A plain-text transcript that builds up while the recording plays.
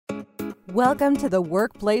Welcome to the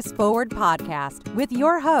Workplace Forward podcast with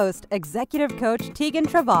your host, Executive Coach Tegan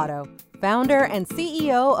Travato, founder and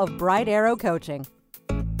CEO of Bright Arrow Coaching.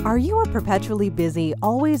 Are you a perpetually busy,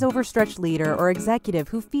 always overstretched leader or executive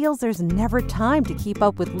who feels there's never time to keep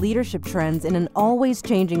up with leadership trends in an always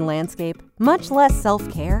changing landscape, much less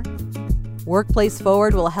self-care? Workplace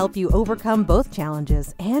Forward will help you overcome both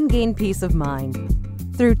challenges and gain peace of mind.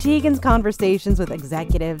 Through Tegan's conversations with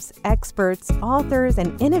executives, experts, authors,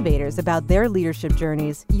 and innovators about their leadership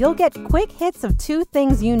journeys, you'll get quick hits of two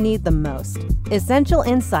things you need the most: essential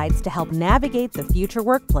insights to help navigate the future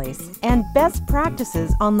workplace, and best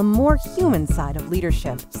practices on the more human side of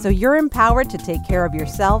leadership, so you're empowered to take care of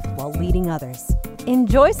yourself while leading others.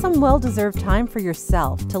 Enjoy some well-deserved time for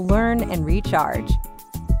yourself to learn and recharge.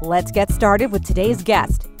 Let's get started with today's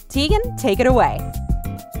guest. Tegan, take it away.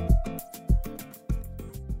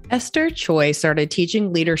 Esther Choy started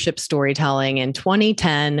teaching leadership storytelling in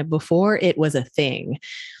 2010 before it was a thing.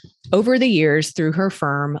 Over the years, through her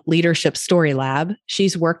firm, Leadership Story Lab,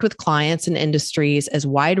 she's worked with clients in industries as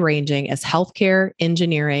wide-ranging as healthcare,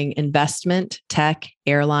 engineering, investment, tech,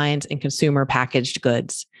 airlines, and consumer packaged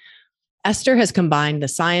goods. Esther has combined the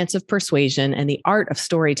science of persuasion and the art of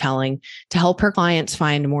storytelling to help her clients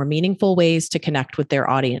find more meaningful ways to connect with their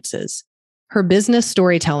audiences. Her business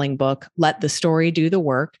storytelling book, Let the Story Do the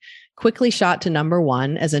Work, quickly shot to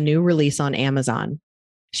 #1 as a new release on Amazon.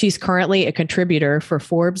 She's currently a contributor for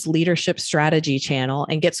Forbes' Leadership Strategy channel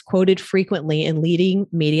and gets quoted frequently in leading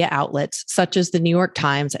media outlets such as the New York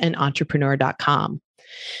Times and Entrepreneur.com.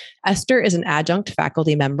 Esther is an adjunct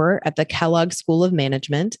faculty member at the Kellogg School of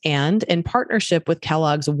Management, and in partnership with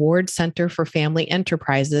Kellogg's Ward Center for Family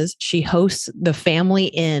Enterprises, she hosts the Family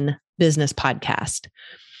In Business podcast.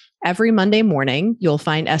 Every Monday morning, you'll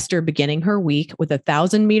find Esther beginning her week with a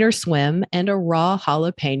 1,000-meter swim and a raw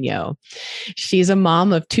jalapeno. She's a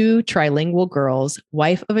mom of 2 trilingual girls,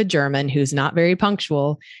 wife of a German who's not very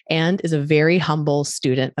punctual, and is a very humble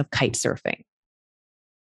student of kite surfing.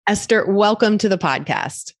 Esther, welcome to the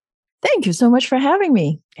podcast. Thank you so much for having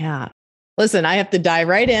me. Yeah. Listen, I have to dive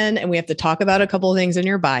right in and we have to talk about a couple of things in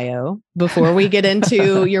your bio before we get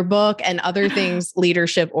into your book and other things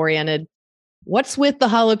leadership oriented. What's with the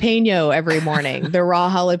jalapeno every morning, the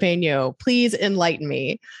raw jalapeno? Please enlighten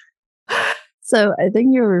me. So I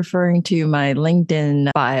think you're referring to my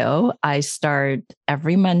LinkedIn bio. I start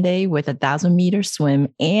every Monday with a 1,000-meter swim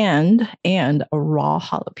and a raw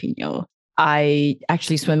jalapeno. I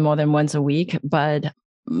actually swim more than once a week, but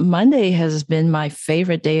Monday has been my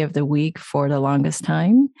favorite day of the week for the longest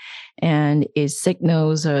time. And it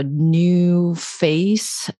signals a new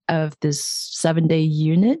phase of this 7-day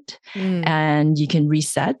unit. And you can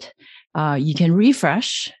reset, you can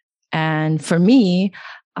refresh. And for me,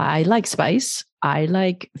 I like spice. I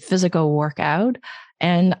like physical workout.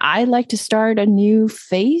 And I like to start a new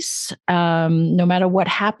phase, no matter what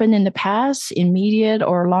happened in the past, immediate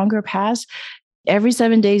or longer past. Every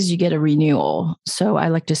 7 days, you get a renewal. So I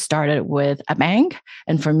like to start it with a bang.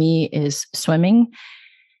 And for me is swimming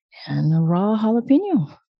and a raw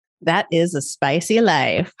jalapeno. That is a spicy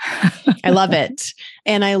life. I love it.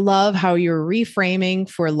 And I love how you're reframing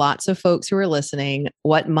for lots of folks who are listening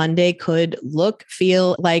what Monday could look,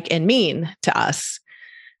 feel like, and mean to us.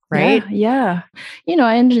 Right? Yeah.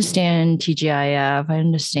 I understand TGIF. I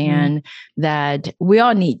understand that we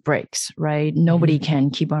all need breaks, right? Nobody can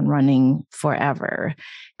keep on running forever.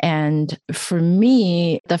 And for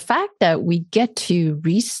me, the fact that we get to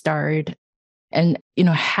restart and,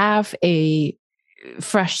 have a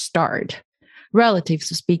fresh start, relatively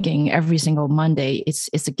speaking, every single Monday,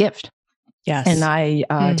 it's a gift. Yes. And I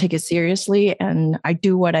take it seriously and I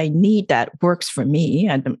do what I need that works for me.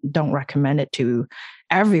 I don't recommend it to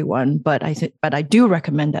everyone, but I do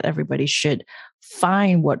recommend that everybody should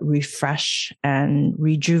find what refresh and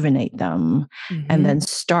rejuvenate them and then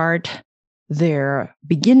start their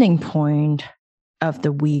beginning point of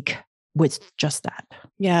the week with just that.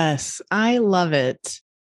 Yes, I love it.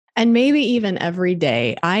 And maybe even every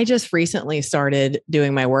day. I just recently started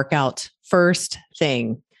doing my workout first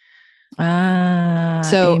thing. So,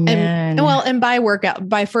 amen. And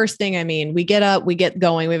by first thing, I mean, we get up, we get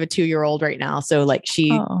going. We have a 2-year-old right now. So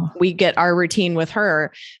we get our routine with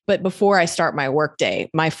her. But before I start my work day,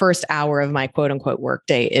 my first hour of my quote unquote work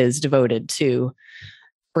day is devoted to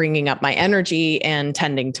bringing up my energy and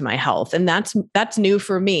tending to my health. And that's new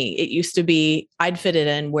for me. It used to be I'd fit it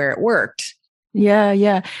in where it worked.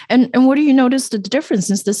 Yeah. And what do you notice the difference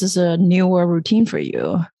since this is a newer routine for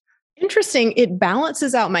you? Interesting. It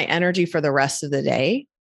balances out my energy for the rest of the day.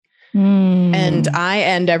 And I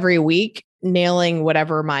end every week nailing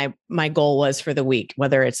whatever my goal was for the week,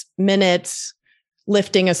 whether it's minutes,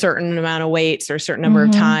 lifting a certain amount of weights or a certain number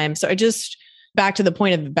of times. So back to the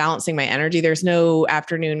point of balancing my energy, there's no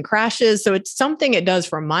afternoon crashes. So it's something it does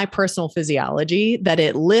for my personal physiology that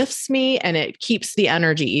it lifts me and it keeps the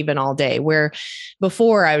energy even all day, where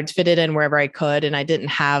before I would fit it in wherever I could and I didn't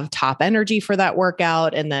have top energy for that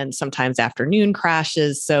workout. And then sometimes afternoon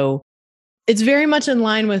crashes. So it's very much in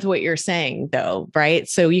line with what you're saying though, right?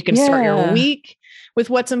 So you can start your week with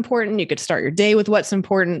what's important. You could start your day with what's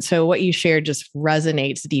important. So what you shared just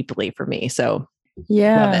resonates deeply for me. So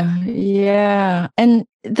love it. Yeah. And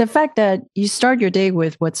the fact that you start your day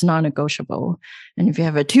with what's non-negotiable. And if you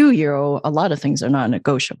have a 2-year-old, a lot of things are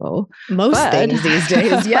non-negotiable. Most things these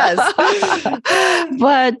days, yes.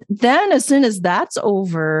 But then as soon as that's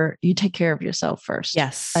over, you take care of yourself first.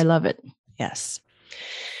 Yes. I love it. Yes.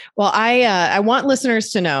 Well, I want listeners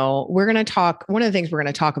to know, one of the things we're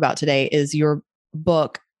going to talk about today is your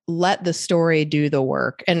book, Let the Story Do the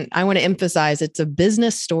Work. And I want to emphasize it's a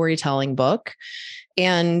business storytelling book.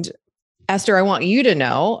 And Esther, I want you to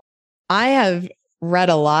know, I have read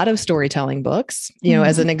a lot of storytelling books.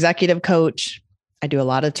 As an executive coach, I do a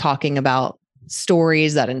lot of talking about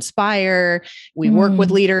stories that inspire. We work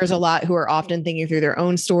with leaders a lot who are often thinking through their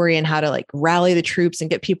own story and how to rally the troops and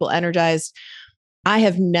get people energized. I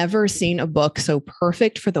have never seen a book so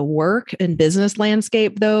perfect for the work and business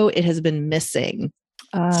landscape, though it has been missing.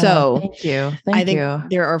 So thank you. I think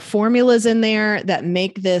there are formulas in there that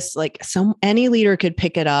make this any leader could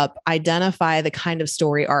pick it up, identify the kind of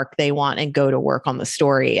story arc they want and go to work on the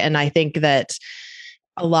story. And I think that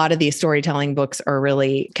a lot of these storytelling books are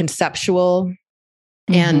really conceptual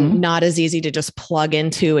and not as easy to just plug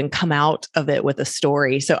into and come out of it with a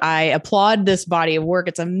story. So I applaud this body of work.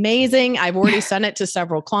 It's amazing. I've already sent it to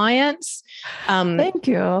several clients. Thank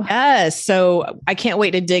you. Yes. So I can't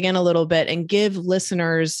wait to dig in a little bit and give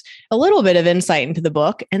listeners a little bit of insight into the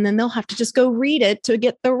book, and then they'll have to just go read it to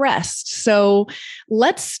get the rest. So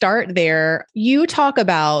let's start there. You talk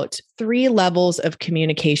about 3 levels of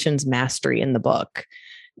communications mastery in the book.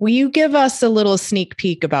 Will you give us a little sneak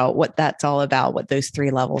peek about what that's all about, what those 3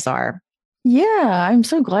 levels are? Yeah, I'm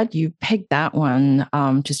so glad you picked that one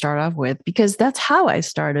to start off with, because that's how I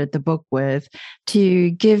started the book with, to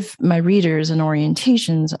give my readers an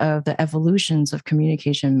orientations of the evolutions of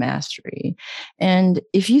communication mastery. And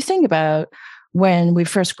if you think about when we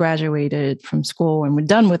first graduated from school and we're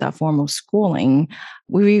done with our formal schooling,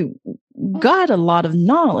 we got a lot of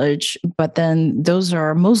knowledge, but then those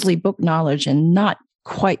are mostly book knowledge and not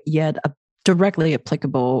quite yet directly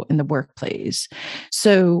applicable in the workplace.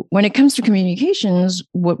 So when it comes to communications,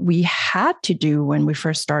 what we had to do when we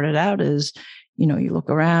first started out is, you look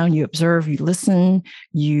around, you observe, you listen,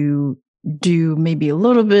 you do maybe a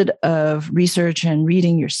little bit of research and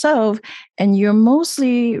reading yourself, and you're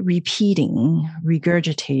mostly repeating,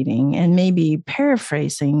 regurgitating, and maybe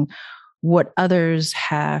paraphrasing what others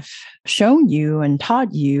have shown you and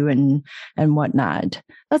taught you and whatnot.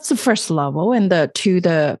 That's the first level. And to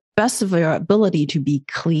the best of your ability to be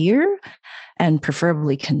clear and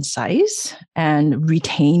preferably concise and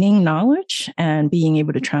retaining knowledge and being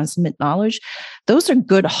able to transmit knowledge, those are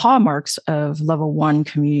good hallmarks of level 1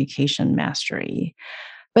 communication mastery.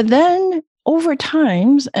 But then over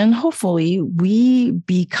time, and hopefully we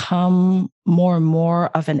become more and more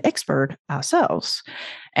of an expert ourselves.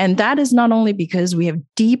 And that is not only because we have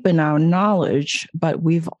deepened our knowledge, but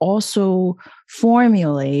we've also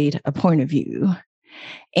formulated a point of view.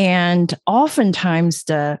 And oftentimes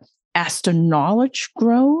as the knowledge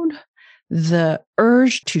grows, the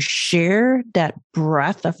urge to share that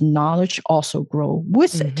breadth of knowledge also grow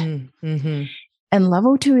with it. And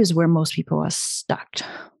level 2 is where most people are stuck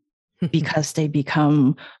because they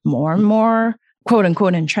become more and more, quote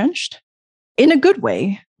unquote, entrenched in a good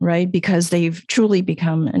way, right? Because they've truly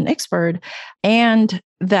become an expert. And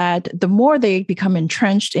that the more they become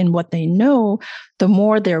entrenched in what they know, the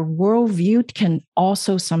more their worldview can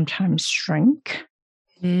also sometimes shrink.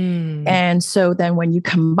 And so then when you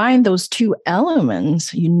combine those 2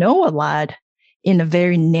 elements, you know a lot in a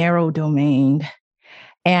very narrow domain.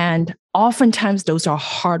 And oftentimes those are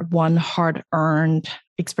hard-won, hard-earned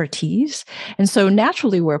expertise. And so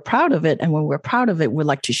naturally we're proud of it. And when we're proud of it, we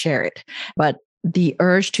like to share it. But the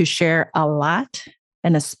urge to share a lot,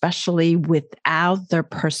 and especially without the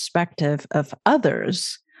perspective of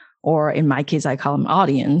others, or in my case, I call them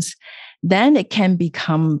audience, then it can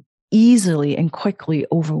become easily and quickly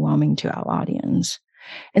overwhelming to our audience.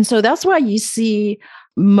 And so that's why you see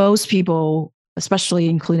most people, especially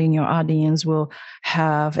including your audience, will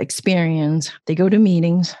have experience. They go to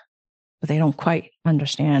meetings, but they don't quite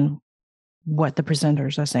understand what the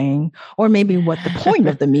presenters are saying, or maybe what the point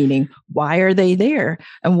of the meeting, why are they there,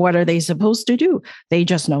 and what are they supposed to do? They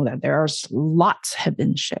just know that there's lots have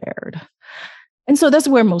been shared. And so that's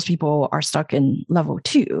where most people are stuck in level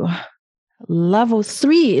 2. Level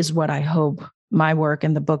 3 is what I hope my work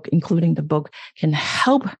and the book, including the book, can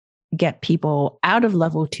help get people out of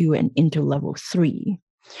level 2 and into level 3,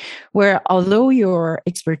 where although your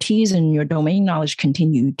expertise and your domain knowledge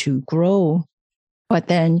continue to grow, but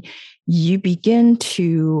then you begin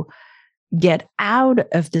to get out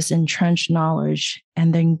of this entrenched knowledge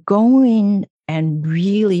and then go in and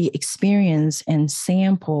really experience and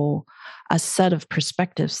sample a set of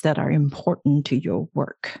perspectives that are important to your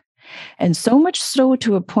work. And so much so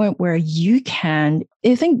to a point where you can,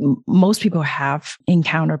 I think most people have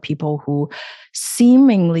encountered people who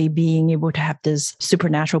seemingly being able to have this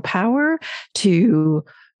supernatural power to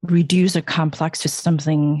reduce a complex to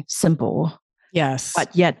something simple. Yes.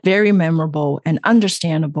 But yet very memorable and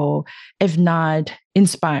understandable, if not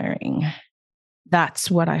inspiring. That's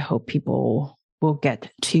what I hope people will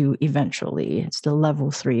get to eventually. It's the level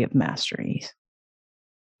 3 of mastery.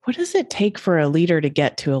 What does it take for a leader to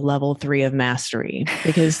get to a level 3 of mastery?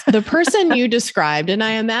 Because the person you described, and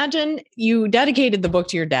I imagine you dedicated the book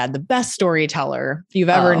to your dad, the best storyteller you've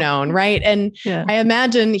ever known, right? And I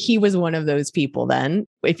imagine he was one of those people then,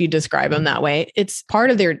 if you describe him that way. It's part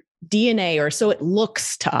of their DNA, or so it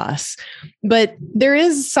looks to us. But there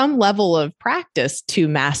is some level of practice to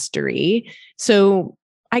mastery. So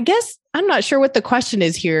I guess I'm not sure what the question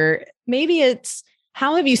is here. Maybe it's,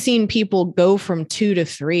 how have you seen people go from 2 to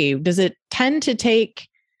 3? Does it tend to take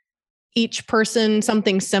each person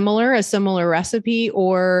something similar, a similar recipe,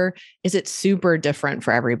 or is it super different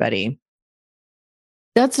for everybody?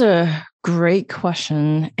 That's a great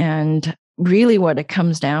question. And really what it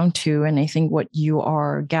comes down to, and I think what you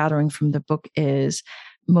are gathering from the book, is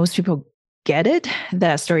most people get it,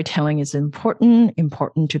 that storytelling is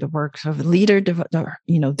important to the work of leader,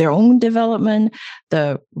 their own development.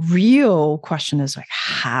 The real question is like,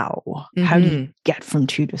 how? Mm-hmm. How do you get from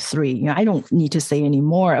 2 to 3? I don't need to say any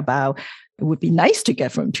more about, it would be nice to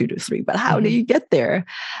get from 2 to 3, but how do you get there?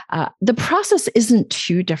 The process isn't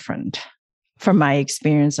too different from my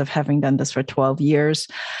experience of having done this for 12 years.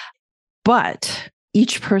 But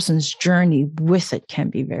each person's journey with it can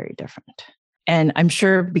be very different. And I'm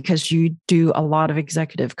sure because you do a lot of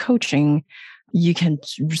executive coaching, you can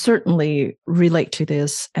certainly relate to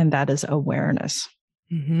this, and that is awareness.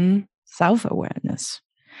 Self-awareness.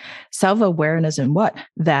 Self-awareness in what?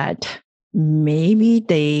 That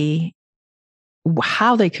maybe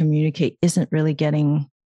how they communicate isn't really getting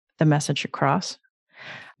the message across.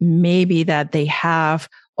 Maybe that they have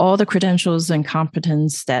all the credentials and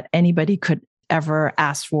competence that anybody could ever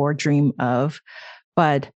ask for, dream of,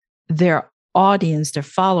 but their audience, their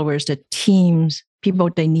followers, the teams, people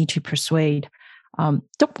they need to persuade,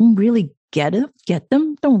 don't really get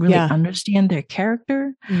them, don't really understand their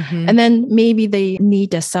character. And then maybe they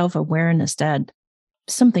need a self-awareness that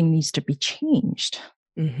something needs to be changed.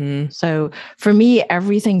 So for me,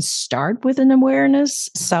 everything starts with an awareness,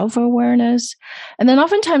 self-awareness. And then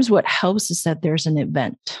oftentimes what helps is that there's an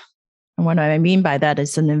event. And what I mean by that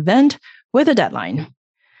is an event with a deadline.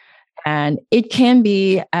 And it can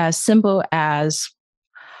be as simple as,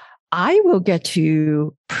 I will get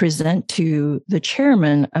to present to the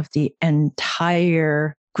chairman of the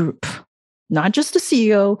entire group, not just the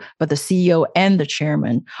CEO, but the CEO and the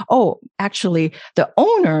chairman. Oh, actually, the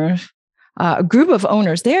owner, a group of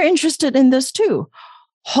owners, they're interested in this too.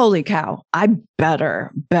 Holy cow, I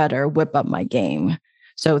better whip up my game.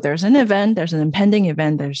 So there's an event, there's an impending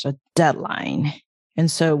event, there's a deadline. And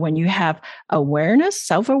so when you have awareness,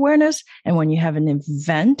 self-awareness, and when you have an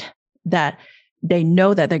event that they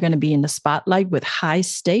know that they're going to be in the spotlight with high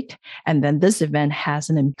stake, and then this event has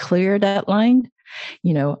a clear deadline,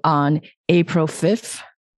 on April 5th,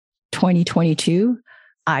 2022,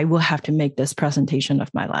 I will have to make this presentation of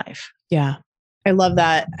my life. Yeah, I love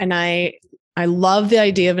that. And I love the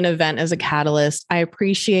idea of an event as a catalyst. I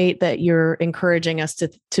appreciate that you're encouraging us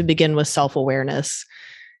to begin with self-awareness.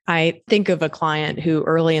 I think of a client who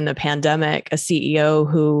early in the pandemic, a CEO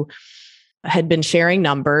who had been sharing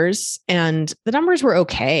numbers, and the numbers were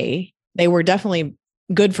okay. They were definitely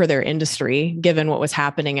good for their industry, given what was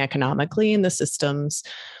happening economically in the systems.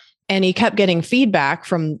 And he kept getting feedback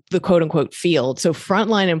from the quote unquote field. So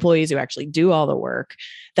frontline employees who actually do all the work,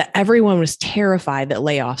 that everyone was terrified that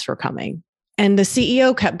layoffs were coming. And the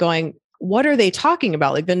CEO kept going, what are they talking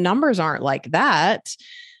about? Like, the numbers aren't like that.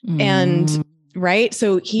 And right.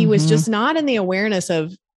 So he was just not in the awareness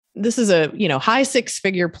of, this is a, high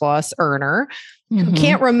 6-figure plus earner who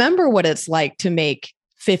can't remember what it's like to make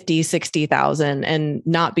 50, 60,000 and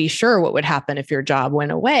not be sure what would happen if your job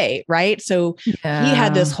went away. Right. So he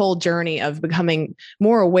had this whole journey of becoming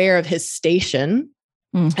more aware of his station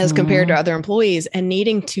as compared to other employees and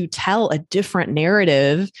needing to tell a different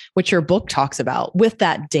narrative, which your book talks about with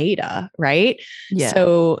that data. Right. Yeah.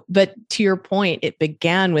 So, but to your point, it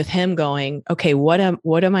began with him going, okay, what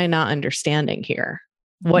am I not understanding here?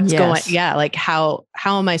 What's going? Yeah. Like how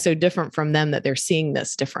am I so different from them that they're seeing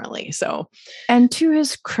this differently? So, and to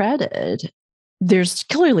his credit, there's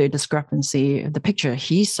clearly a discrepancy of the picture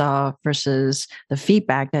he saw versus the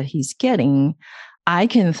feedback that he's getting. I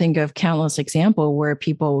can think of countless examples where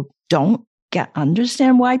people don't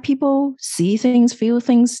understand why people see things, feel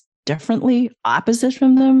things differently, opposite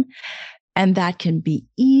from them. And that can be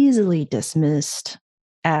easily dismissed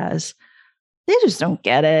as they just don't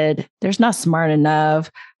get it. They're not smart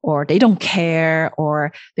enough, or they don't care,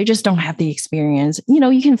 or they just don't have the experience.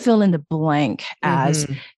 You can fill in the blank as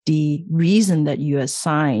the reason that you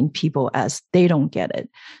assign people as they don't get it.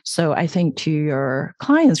 So I think to your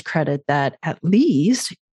client's credit that at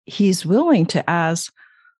least he's willing to ask,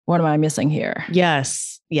 what am I missing here?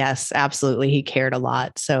 Yes, absolutely. He cared a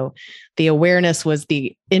lot. So the awareness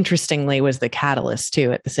interestingly was the catalyst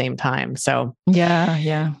too at the same time. So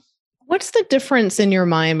yeah. What's the difference in your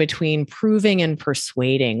mind between proving and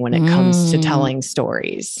persuading when it comes to telling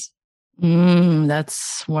stories?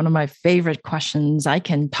 That's one of my favorite questions. I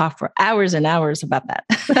can talk for hours and hours about that.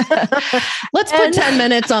 Let's put 10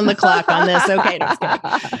 minutes on the clock on this. Okay, no, just kidding.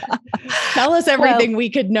 Tell us everything we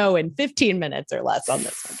could know in 15 minutes or less on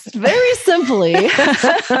this one.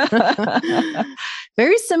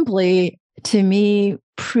 Very simply, to me,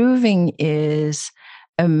 proving is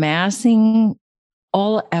amassing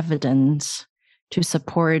all evidence to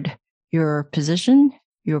support your position,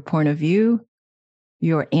 your point of view,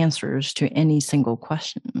 your answers to any single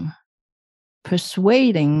question.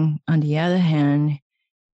 Persuading, on the other hand,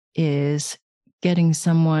 is getting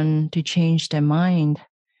someone to change their mind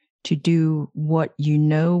to do what you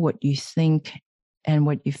know, what you think, and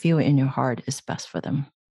what you feel in your heart is best for them.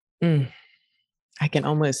 I can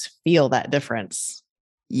almost feel that difference.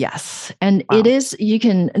 Yes. And it is,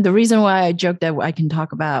 the reason why I joke that I can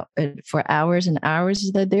talk about it for hours and hours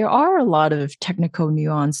is that there are a lot of technical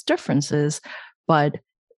nuance differences, but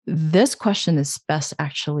this question is best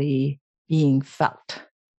actually being felt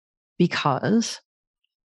because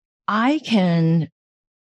I can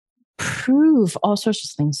prove all sorts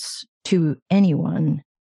of things to anyone,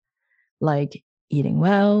 like eating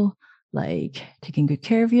well, like taking good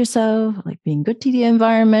care of yourself, like being good to the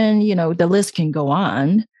environment, the list can go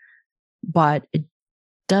on, but it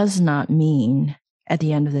does not mean at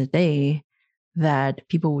the end of the day that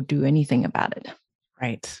people will do anything about it.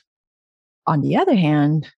 Right. On the other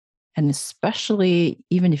hand, and especially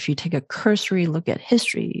even if you take a cursory look at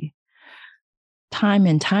history, time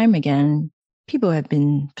and time again, people have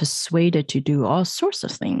been persuaded to do all sorts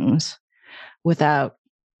of things without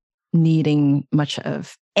needing much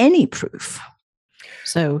of any proof.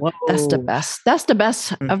 So that's the best. That's the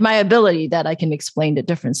best of my ability that I can explain the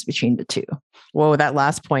difference between the two. Whoa, that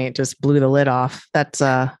last point just blew the lid off. It's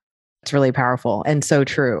really powerful and so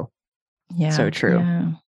true. Yeah. So true.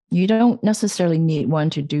 Yeah. You don't necessarily need one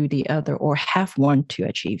to do the other or have one to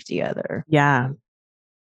achieve the other. Yeah.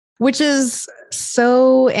 Which is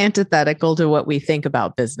so antithetical to what we think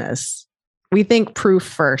about business. We think proof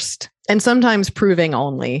first and sometimes proving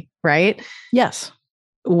only, right? Yes.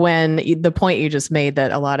 When the point you just made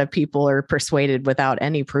that a lot of people are persuaded without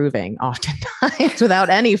any proving, oftentimes without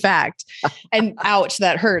any fact. And ouch,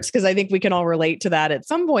 that hurts because I think we can all relate to that at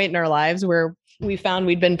some point in our lives where we found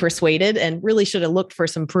we'd been persuaded and really should have looked for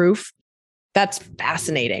some proof. That's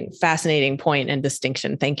fascinating point and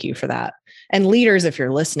distinction. Thank you for that. And leaders, if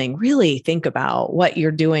you're listening, really think about what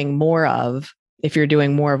you're doing more of, if you're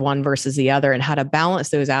doing more of one versus the other and how to balance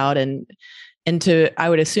those out and to, I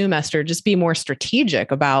would assume, Esther, just be more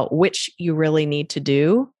strategic about which you really need to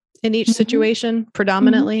do in each situation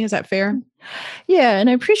predominantly. Is that fair? Yeah. And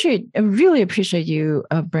I really appreciate you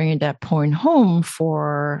bringing that point home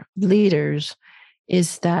for leaders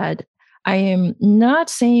is that I am not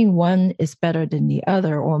saying one is better than the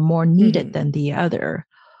other or more needed than the other,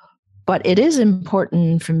 but it is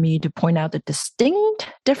important for me to point out the distinct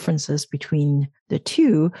differences between the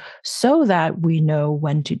two so that we know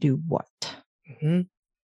when to do what.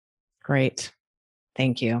 Great.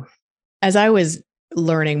 Thank you. As I was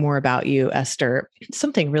learning more about you, Esther,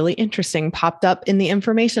 something really interesting popped up in the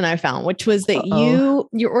information I found, which was that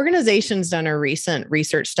your organization's done a recent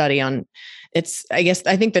research study on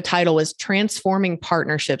I think the title was Transforming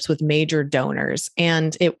Partnerships with Major Donors.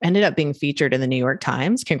 And it ended up being featured in the New York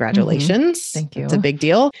Times. Congratulations. Thank you. It's a big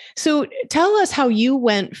deal. So tell us how you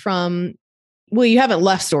went from, well, you haven't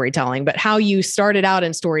left storytelling, but how you started out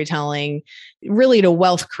in storytelling really to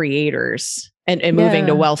wealth creators and moving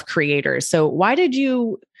to wealth creators. So why did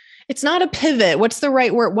you, it's not a pivot. What's the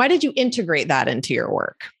right word? Why did you integrate that into your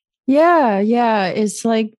work? Yeah. It's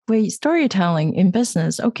like, wait, storytelling in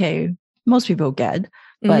business. Okay. Most people get,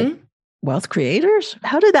 but wealth creators,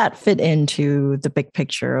 how did that fit into the big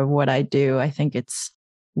picture of what I do? I think it's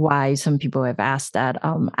why some people have asked that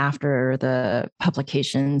after the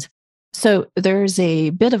publications. So there's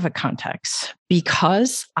a bit of a context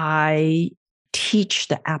because I teach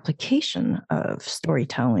the application of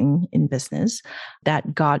storytelling in business.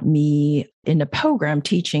 That got me in a program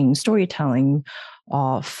teaching storytelling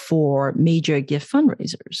for major gift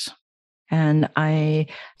fundraisers. And I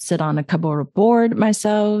sit on a couple of board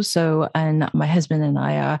myself. So, and my husband and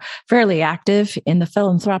I are fairly active in the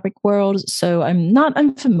philanthropic world. So I'm not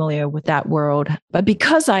unfamiliar with that world. But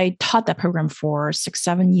because I taught that program for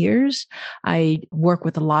 6-7 years, I work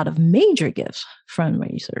with a lot of major gifts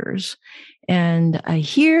fundraisers. And I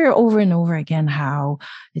hear over and over again how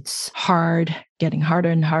it's hard, getting harder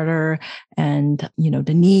and harder. And,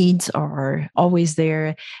 the needs are always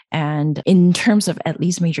there. And in terms of at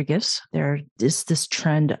least major gifts, there is this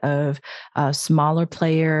trend of a smaller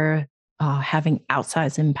player having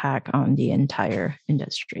outsized impact on the entire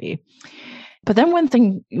industry. But then one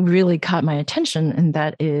thing really caught my attention, and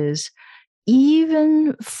that is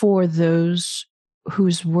even for those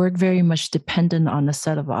whose work very much dependent on a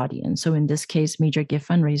set of audience. So in this case, major gift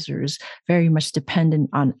fundraisers very much dependent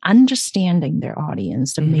on understanding their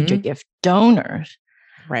audience, the major gift donors.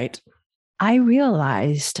 Right. I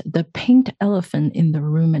realized the pink elephant in the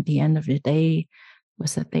room at the end of the day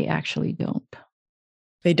was that they actually don't.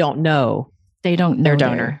 They don't know. They don't know their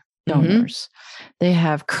donor. Donors. They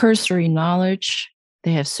have cursory knowledge.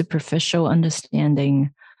 They have superficial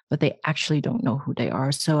understanding, but they actually don't know who they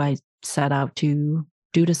are. So I set out to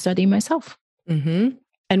do the study myself. And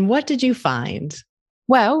what did you find?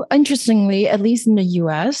 Well, interestingly, at least in the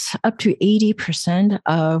US, up to 80%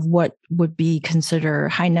 of what would be considered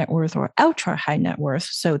high net worth or ultra high net worth.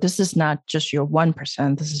 So this is not just your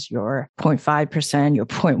 1%, this is your 0.5%, your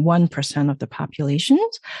 0.1% of the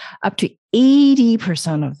populations. Up to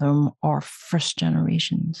 80% of them are first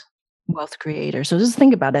generations wealth creators. So just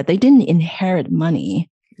think about it. They didn't inherit money.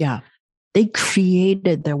 Yeah. They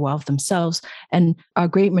created their wealth themselves. And a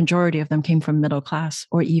great majority of them came from middle class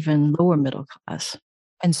or even lower middle class.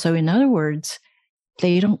 And so, in other words,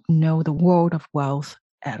 they don't know the world of wealth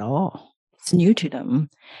at all. It's new to them.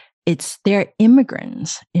 They're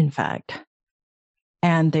immigrants, in fact.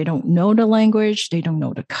 And they don't know the language. They don't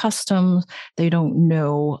know the customs. They don't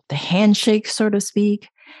know the handshake, so to speak.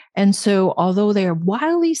 And so, although they are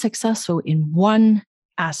wildly successful in one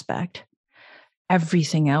aspect,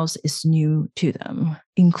 everything else is new to them,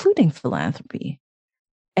 including philanthropy.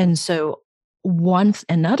 And so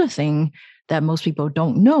another thing that most people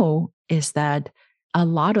don't know is that a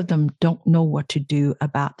lot of them don't know what to do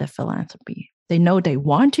about their philanthropy. They know they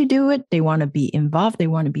want to do it. They want to be involved. They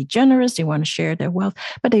want to be generous. They want to share their wealth,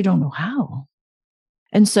 but they don't know how.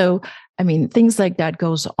 And so, things like that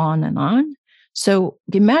goes on and on. So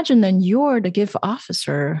imagine then you're the gift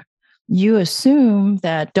officer. You assume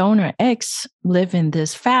that donor X live in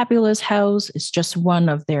this fabulous house. It's just one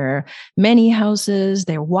of their many houses.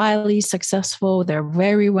 They're wildly successful. They're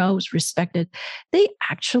very well respected. They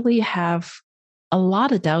actually have a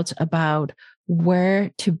lot of doubts about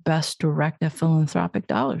where to best direct their philanthropic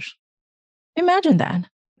dollars. Imagine that.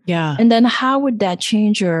 Yeah. And then how would that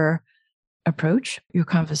change your approach, your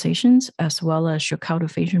conversations, as well as your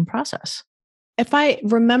cultivation process? If I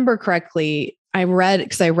remember correctly, I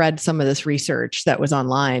read some of this research that was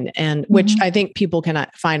online, and which I think people can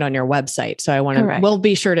find on your website. So we'll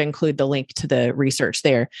be sure to include the link to the research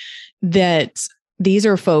there, that these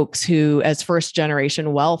are folks who, as first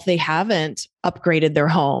generation wealth, they haven't upgraded their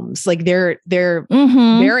homes. Like they're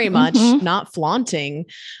very much not flaunting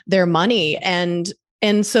their money. And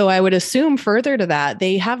so I would assume further to that,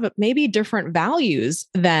 they have maybe different values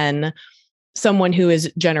than someone who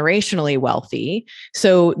is generationally wealthy.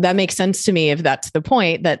 So that makes sense to me if that's the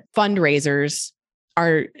point, that fundraisers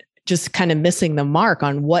are just kind of missing the mark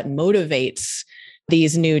on what motivates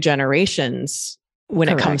these new generations when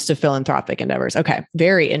it comes to philanthropic endeavors. Okay.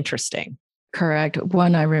 Very interesting. Correct.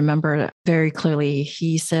 One I remember very clearly,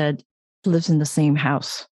 he said he lives in the same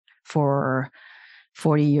house for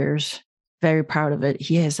 40 years. Very proud of it.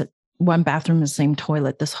 He has one bathroom, the same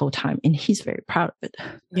toilet this whole time. And he's very proud of it.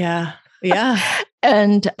 Yeah. Yeah.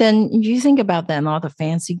 And then you think about them, all the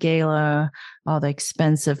fancy gala, all the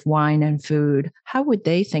expensive wine and food. How would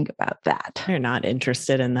they think about that? They're not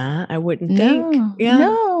interested in that, I wouldn't think. No, Yeah.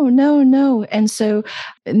 no. And so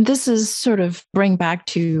this is sort of bring back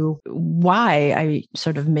to why I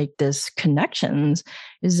sort of make this connections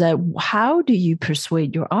is that how do you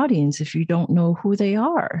persuade your audience if you don't know who they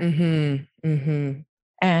are? Mm-hmm. Mm-hmm.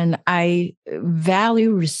 And I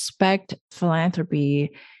value, respect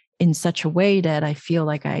philanthropy in such a way that I feel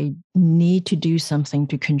like I need to do something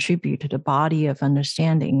to contribute to the body of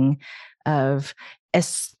understanding of,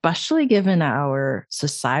 especially given our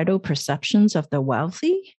societal perceptions of the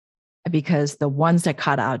wealthy, because the ones that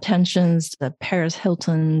caught our attentions, the Paris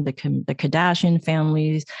Hilton, the Kardashian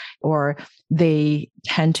families, or they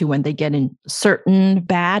tend to, when they get in, certain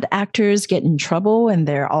bad actors get in trouble and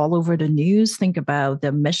they're all over the news. Think about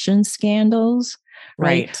the mission scandals,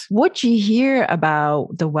 right? What you hear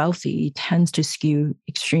about the wealthy tends to skew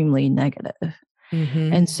extremely negative.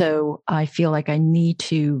 Mm-hmm. And so I feel like I need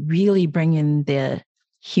to really bring in the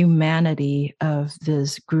humanity of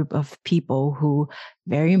this group of people who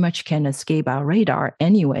very much can escape our radar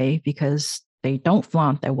anyway, because they don't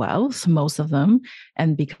flaunt their wealth, most of them,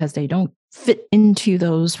 and because they don't fit into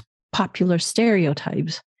those popular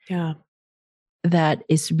stereotypes. Yeah. That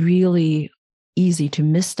it's really easy to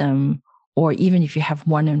miss them. Or even if you have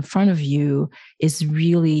one in front of you, it's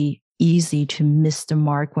really easy to miss the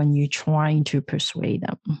mark when you're trying to persuade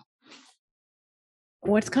them.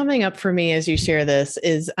 What's coming up for me as you share this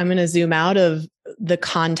is I'm going to zoom out of the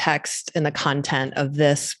context and the content of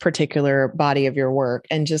this particular body of your work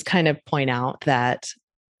and just kind of point out that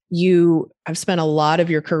you have spent a lot of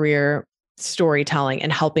your career storytelling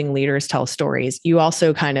and helping leaders tell stories. You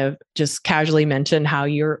also kind of just casually mentioned how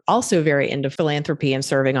you're also very into philanthropy and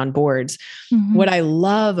serving on boards. Mm-hmm. What I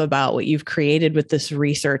love about what you've created with this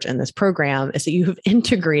research and this program is that you have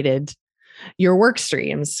integrated your work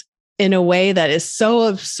streams in a way that is so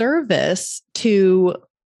of service to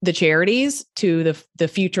the charities, to the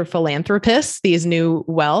future philanthropists, these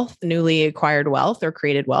newly acquired wealth or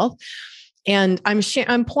created wealth. And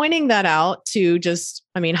I'm pointing that out to just,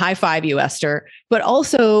 high five you, Esther, but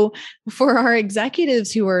also for our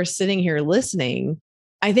executives who are sitting here listening.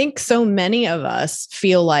 I think so many of us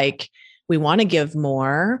feel like we want to give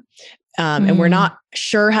more. And we're not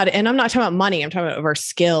sure how to, and I'm not talking about money, I'm talking about our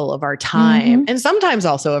skill, of our time, and sometimes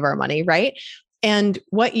also of our money, right? And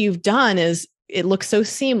what you've done is it looks so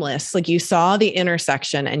seamless. Like you saw the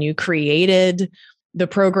intersection and you created the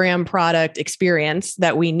program, product, experience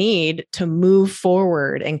that we need to move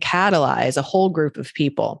forward and catalyze a whole group of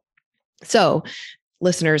people. So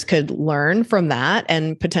listeners could learn from that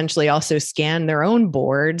and potentially also scan their own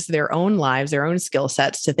boards, their own lives, their own skill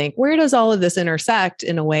sets to think, where does all of this intersect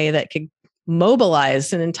in a way that could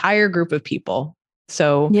mobilize an entire group of people?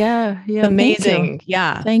 So yeah, amazing.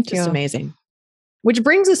 Yeah. Thank just you. Amazing. Which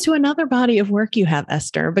brings us to another body of work you have,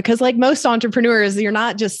 Esther, because like most entrepreneurs, you're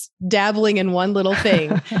not just dabbling in one little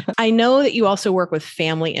thing. I know that you also work with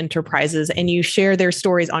family enterprises and you share their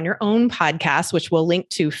stories on your own podcast, which we'll link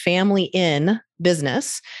to, Family in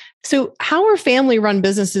Business. So how are family run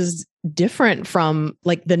businesses different from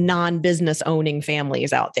like the non-business owning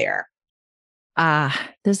families out there?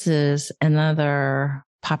 This is another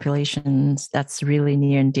population that's really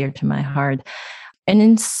near and dear to my heart. And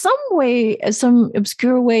in some way, some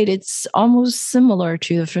obscure way, it's almost similar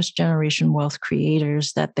to the first generation wealth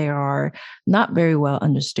creators, that they are not very well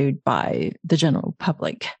understood by the general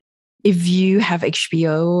public. If you have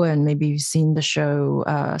HBO and maybe you've seen the show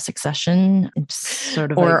Succession, it's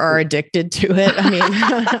sort of or are addicted to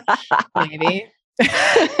it. Maybe.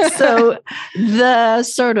 So the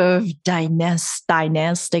sort of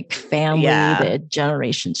dynastic family, the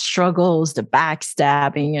generation struggles, the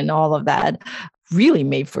backstabbing and all of that really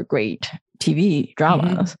made for great TV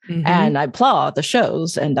dramas. And I applaud the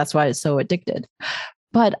shows, and that's why it's so addicted.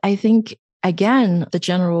 But I think, again, the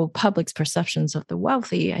general public's perceptions of the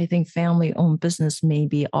wealthy, I think family-owned business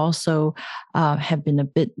maybe also have been a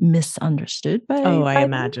bit misunderstood by I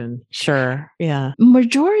imagine. Them. Sure. Yeah.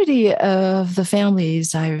 Majority of the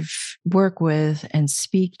families I've worked with and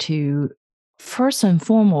speak to, first and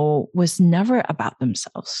foremost, was never about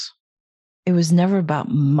themselves. It was never about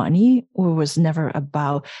money, or was never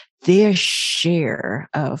about their share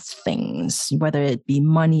of things, whether it be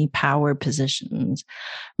money, power, positions.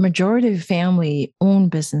 Majority of family-owned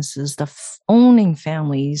businesses, the owning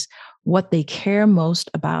families, what they care most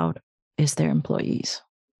about is their employees.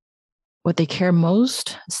 What they care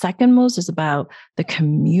most, second most, is about the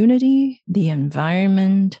community, the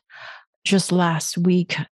environment. Just last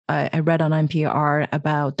week, I read on NPR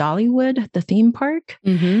about Dollywood, the theme park.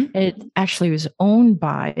 Mm-hmm. It actually was owned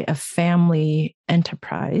by a family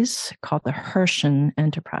enterprise called the Herschend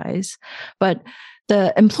Enterprise. But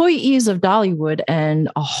the employees of Dollywood and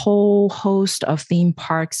a whole host of theme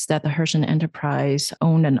parks that the Herschend Enterprise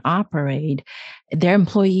own and operate, their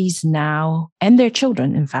employees now, and their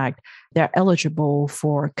children, in fact, they're eligible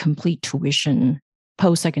for complete tuition,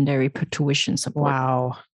 post-secondary tuition support.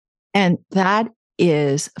 Wow. And that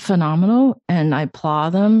is phenomenal, and I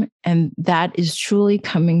applaud them. And that is truly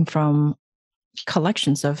coming from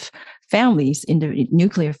collections of families,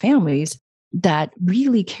 nuclear families that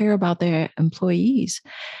really care about their employees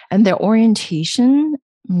and their orientation.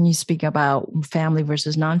 When you speak about family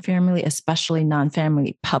versus non-family, especially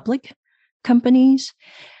non-family public companies,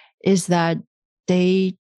 is that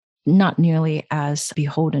they not nearly as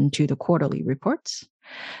beholden to the quarterly reports.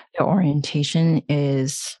 Their orientation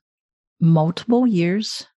is multiple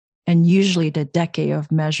years, and usually the decade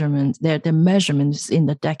of measurements, the measurements in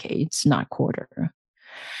the decades, not quarter.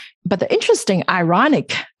 But the interesting,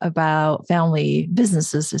 ironic about family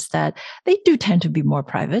businesses is that they do tend to be more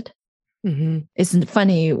private. Mm-hmm. It's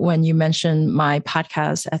funny when you mention my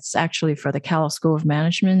podcast, that's actually for the Cal School of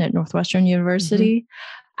Management at Northwestern University.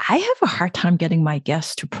 Mm-hmm. I have a hard time getting my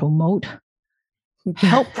guests to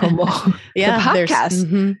help promote the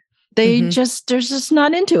podcast. They just, they're just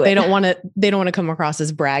not into it. They don't want to come across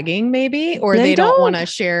as bragging, maybe, or they don't want to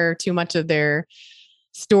share too much of their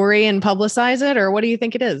story and publicize it. Or what do you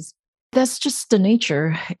think it is? That's just the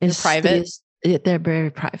nature. It's private. They're very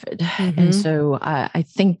private. Mm-hmm. And so I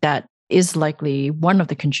think that is likely one of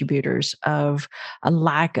the contributors of a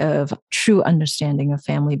lack of true understanding of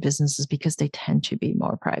family businesses, because they tend to be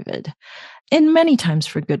more private. And many times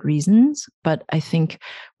for good reasons. But I think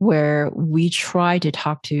where we try to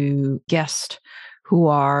talk to guests who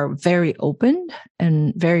are very open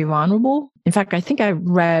and very vulnerable. In fact, I think I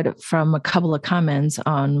read from a couple of comments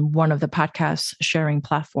on one of the podcast sharing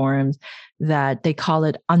platforms that they call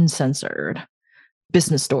it uncensored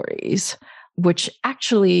business stories, which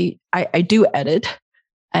actually I do edit.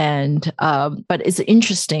 And but it's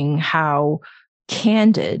interesting how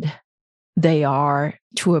candid they are,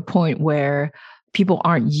 to a point where people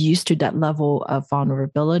aren't used to that level of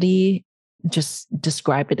vulnerability. Just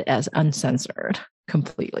describe it as uncensored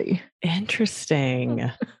completely. Interesting.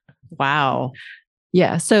 Wow.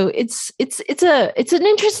 Yeah. So it's an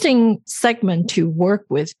interesting segment to work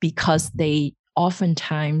with, because they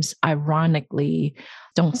oftentimes, ironically,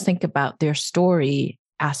 don't think about their story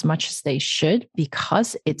as much as they should,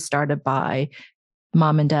 because it started by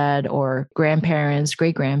mom and dad or grandparents,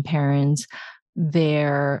 great-grandparents.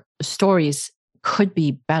 Their stories could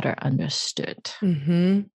be better understood.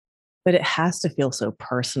 Mm-hmm. But it has to feel so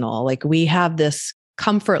personal. Like, we have this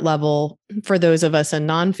comfort level for those of us in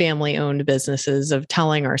non-family owned businesses of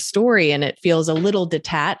telling our story, and it feels a little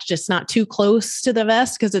detached, just not too close to the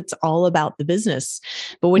vest, because it's all about the business.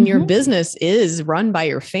 But when your business is run by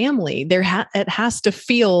your family, it has to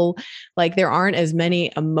feel like there aren't as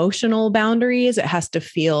many emotional boundaries. It has to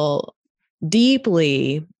feel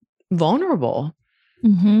deeply vulnerable.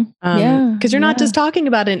 Because you're not just talking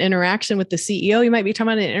about an interaction with the CEO. You might be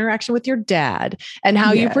talking about an interaction with your dad, and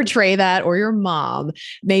how you portray that, or your mom.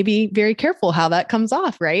 Maybe very careful how that comes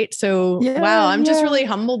off, right? So, wow, I'm just really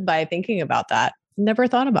humbled by thinking about that. Never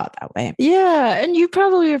thought about that way. Yeah. And you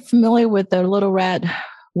probably are familiar with the Little Red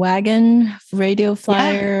Wagon radio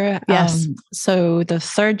flyer. Yeah. Yes. So the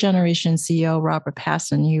third generation CEO, Robert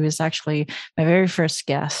Passon, he was actually my very first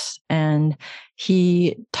guest. And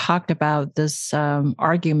he talked about this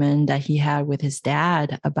argument that he had with his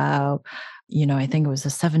dad about, I think it was the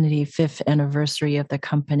 75th anniversary of the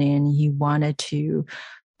company. And he wanted to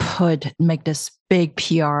make this big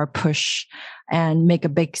PR push and make a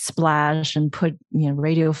big splash and put,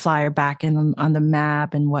 radio flyer back on the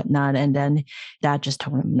map and whatnot. And then dad just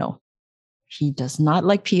told him, no, he does not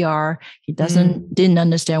like PR. He didn't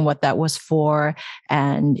understand what that was for.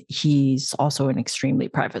 And he's also an extremely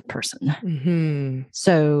private person. Mm-hmm.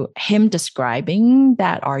 So him describing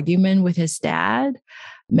that argument with his dad,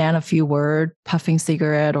 man of few words, puffing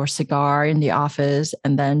cigarette or cigar in the office,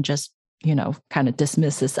 and then just kind of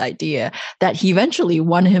dismiss this idea, that he eventually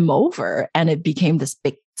won him over, and it became this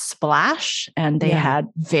big splash, and they had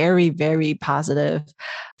very, very positive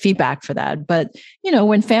feedback for that. But,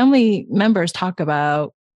 when family members talk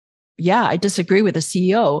about, I disagree with the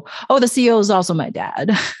CEO. Oh, the CEO is also my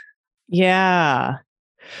dad. Yeah.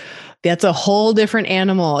 That's a whole different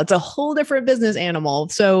animal. It's a whole different business animal.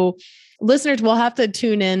 So listeners will have to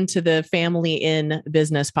tune in to the Family in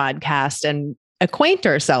Business podcast and acquaint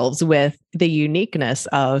ourselves with the uniqueness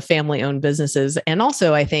of family-owned businesses. And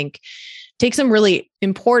also, I think, take some really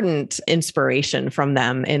important inspiration from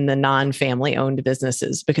them in the non-family owned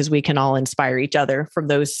businesses, because we can all inspire each other from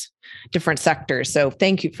those different sectors. So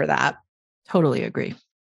thank you for that. Totally agree.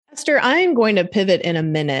 Esther, I'm going to pivot in a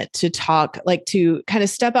minute to talk, to kind of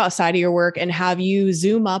step outside of your work and have you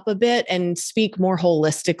zoom up a bit and speak more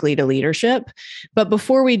holistically to leadership. But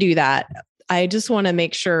before we do that, I just want to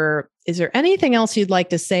make sure, is there anything else you'd like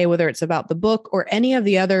to say, whether it's about the book or any of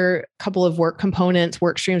the other couple of work components,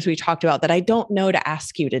 work streams we talked about that I don't know to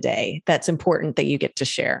ask you today that's important that you get to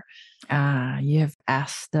share? You have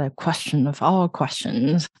asked the question of all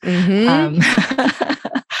questions. Mm-hmm.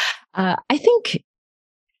 I think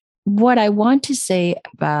what I want to say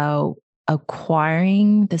about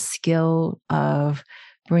acquiring the skill of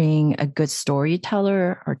being a good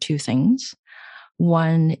storyteller are two things.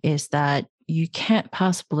 One is that you can't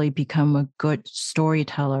possibly become a good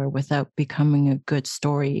storyteller without becoming a good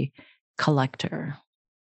story collector.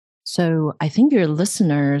 So I think your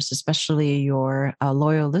listeners, especially your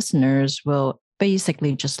loyal listeners, will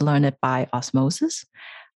basically just learn it by osmosis,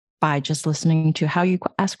 by just listening to how you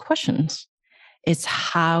ask questions. It's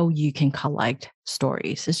how you can collect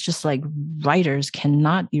stories. It's just like writers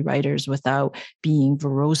cannot be writers without being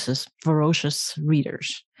ferocious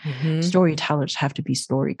readers. Mm-hmm. Storytellers have to be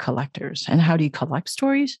story collectors. And how do you collect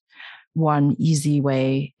stories? One easy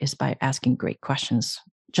way is by asking great questions,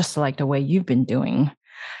 just like the way you've been doing.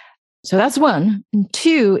 So that's one. And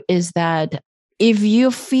two is that if you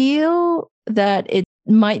feel that it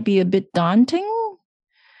might be a bit daunting,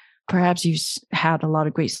 perhaps you've had a lot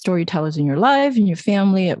of great storytellers in your life, in your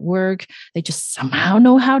family, at work. They just somehow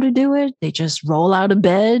know how to do it. They just roll out of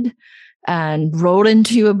bed and roll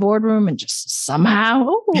into a boardroom and just somehow,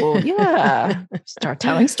 start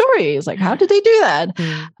telling stories. Like, how did they do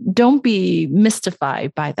that? Don't be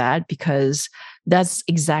mystified by that, because that's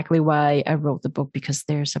exactly why I wrote the book, because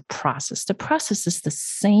there's a process. The process is the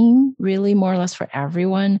same, really, more or less for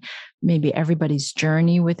everyone. Maybe everybody's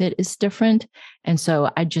journey with it is different. And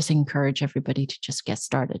so I just encourage everybody to just get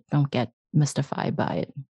started. Don't get mystified by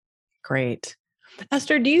it. Great.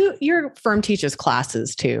 Esther, your firm teaches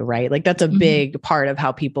classes too, right? Like that's a big part of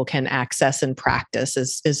how people can access and practice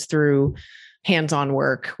is through hands-on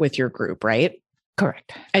work with your group, right?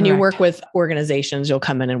 Correct. And you work with organizations. You'll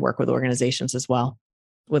come in and work with organizations as well,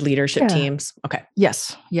 with leadership teams. Okay.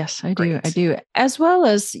 Yes, I do. As well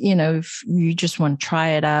as, if you just want to try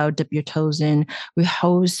it out, dip your toes in, we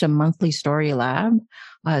host a monthly story lab.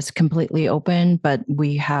 It's completely open, but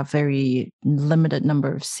we have very limited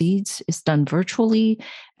number of seats. It's done virtually.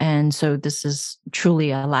 And so this is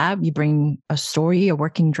truly a lab. You bring a story, a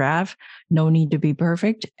working draft, no need to be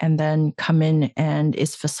perfect, and then come in, and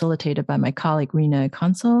it's facilitated by my colleague, Rena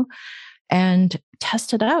Consul, and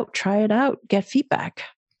test it out, try it out, get feedback.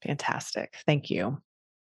 Fantastic. Thank you.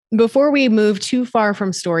 Before we move too far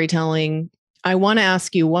from storytelling, I want to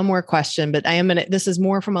ask you one more question, but this is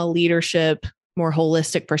more from a leadership, more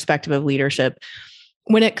holistic perspective of leadership.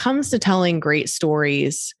 When it comes to telling great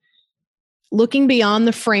stories, looking beyond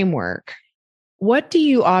the framework, what do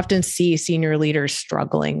you often see senior leaders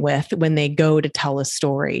struggling with when they go to tell a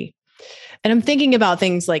story? And I'm thinking about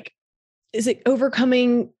things like, is it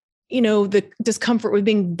overcoming, the discomfort with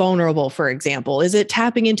being vulnerable, for example? Is it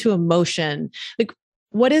tapping into emotion? Like,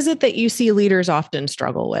 what is it that you see leaders often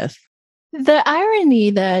struggle with? The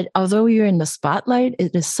irony that although you're in the spotlight,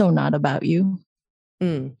 it is so not about you.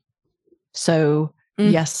 So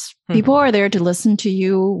yes, people are there to listen to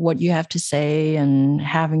you, what you have to say, and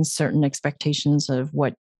having certain expectations of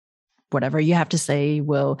whatever you have to say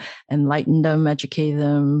will enlighten them, educate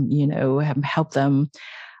them, help them.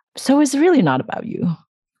 So it's really not about you.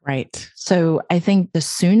 Right. So I think the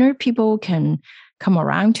sooner people can come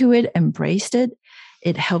around to it, embrace it,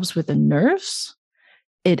 it helps with the nerves.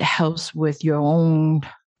 It helps with your own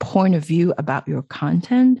point of view about your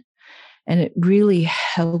content. And it really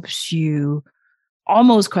helps you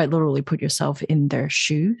almost quite literally put yourself in their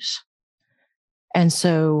shoes. And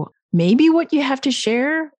so maybe what you have to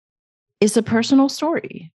share is a personal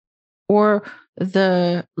story or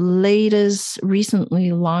the latest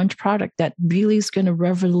recently launched product that really is going to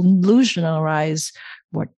revolutionize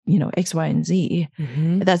what, X, Y, and Z.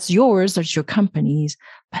 That's yours, that's your company's.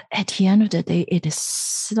 But at the end of the day, it is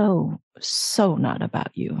so not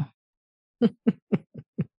about you.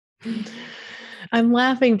 I'm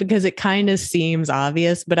laughing because it kind of seems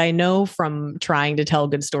obvious, but I know from trying to tell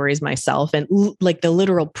good stories myself and like the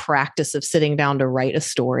literal practice of sitting down to write a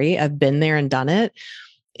story, I've been there and done it.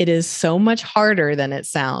 It is so much harder than it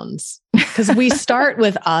sounds because we start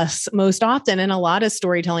with us most often. And a lot of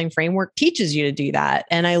storytelling framework teaches you to do that.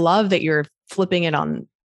 And I love that you're flipping it on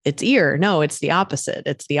its ear. No, it's the opposite.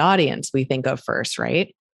 It's the audience we think of first,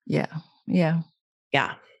 right? Yeah. Yeah.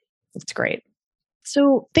 Yeah. It's great.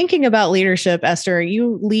 So thinking about leadership, Esther,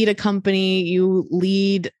 you lead a company, you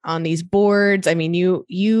lead on these boards. I mean,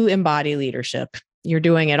 you embody leadership. You're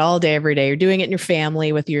doing it all day, every day. You're doing it in your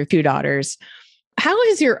family with your 2 daughters. How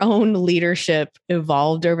has your own leadership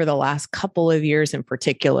evolved over the last couple of years in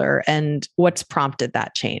particular? And what's prompted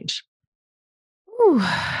that change? Ooh,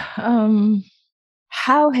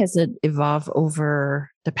 how has it evolved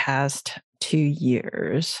over the past 2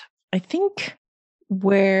 years? I think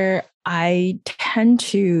where I tend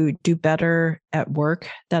to do better at work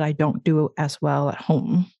that I don't do as well at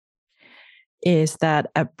home is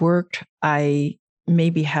that at work, I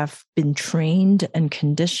maybe have been trained and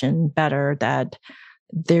conditioned better that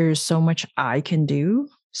there's so much I can do.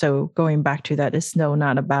 So going back to that, it's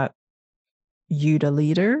not about you, the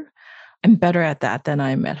leader. I'm better at that than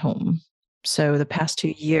I'm at home. So the past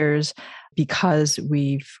 2 years, because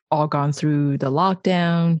we've all gone through the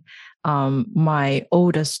lockdown, my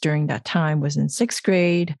oldest during that time was in 6th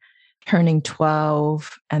grade, turning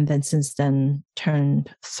 12, and then since then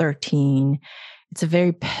turned 13. It's a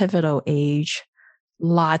very pivotal age,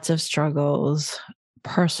 lots of struggles,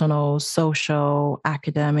 personal, social,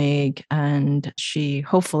 academic, and she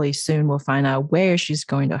hopefully soon will find out where she's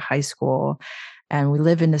going to high school. And we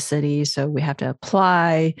live in the city, so we have to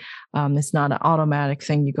apply. It's not an automatic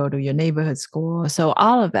thing. You go to your neighborhood school. So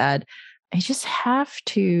all of that, I just have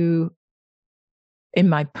to, in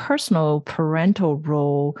my personal parental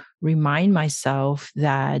role, remind myself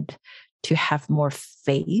that to have more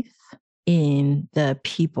faith in the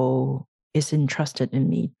people is entrusted in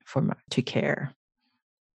me to care.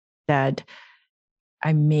 That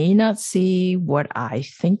I may not see what I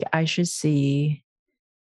think I should see,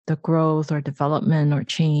 the growth or development or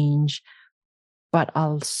change, but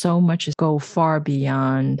I'll so much go far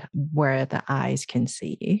beyond where the eyes can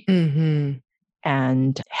see. Mm-hmm.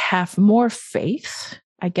 And have more faith,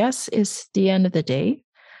 I guess, is the end of the day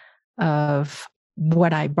of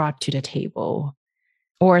what I brought to the table.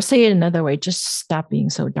 Or say it another way, just stop being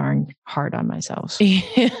so darn hard on myself.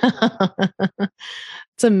 Yeah.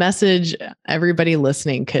 It's a message everybody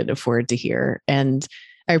listening could afford to hear. And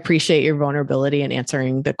I appreciate your vulnerability in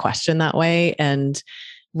answering the question that way and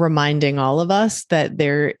reminding all of us that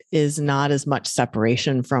there is not as much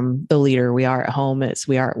separation from the leader we are at home as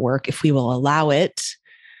we are at work if we will allow it.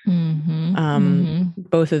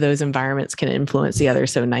 Both of those environments can influence the other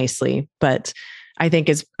so nicely. But I think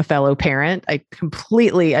as a fellow parent, I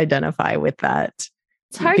completely identify with that.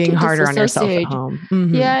 It's hard being to harder on yourself at home.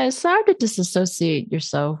 Mm-hmm. Yeah, it's hard to disassociate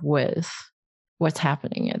yourself with what's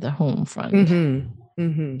happening at the home front. Mm-hmm.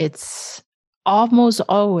 Mm-hmm. It's almost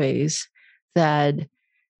always that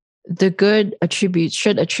the good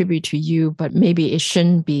should attribute to you, but maybe it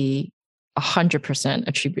shouldn't be 100%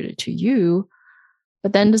 attributed to you.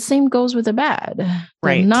 But then the same goes with the bad. They're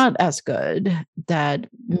Right. not as good. That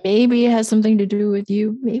maybe it has something to do with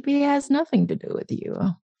you. Maybe it has nothing to do with you.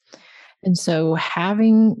 And so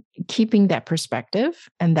keeping that perspective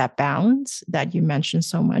and that balance that you mentioned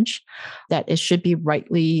so much, that it should be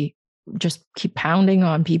rightly just keep pounding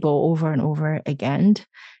on people over and over again,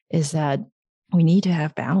 is that we need to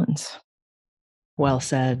have balance. Well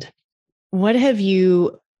said. What have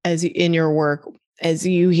you, in your work, as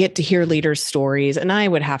you get to hear leaders' stories, and I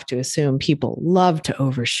would have to assume people love to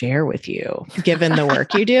overshare with you, given the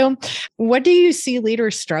work you do. What do you see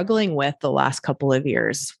leaders struggling with the last couple of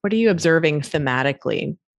years? What are you observing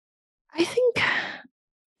thematically? I think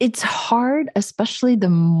it's hard, especially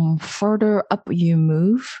the further up you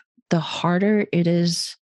move, the harder it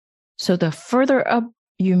is. So the further up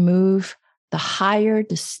you move, the higher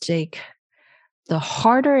the stake, the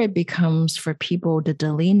harder it becomes for people to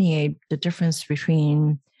delineate the difference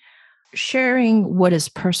between sharing what is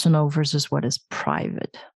personal versus what is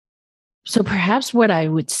private. So perhaps what I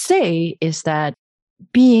would say is that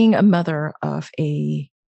being a mother of a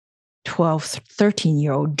 12,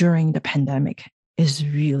 13-year-old during the pandemic is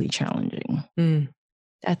really challenging.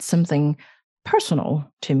 That's something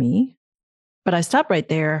personal to me. But I stop right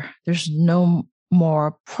there. There's no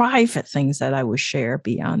more private things that I would share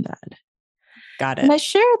beyond that. Got it. And I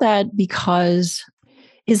share that because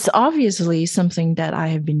it's obviously something that I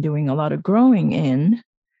have been doing a lot of growing in.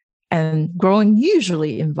 And growing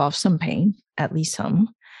usually involves some pain, at least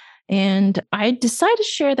some. And I decided to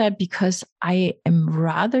share that because I am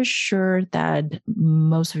rather sure that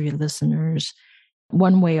most of your listeners,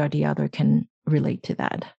 one way or the other, can relate to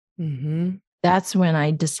that. Mm-hmm. that's when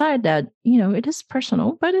I decide that, it is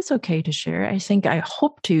personal, but it's okay to share. I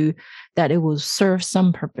hope that it will serve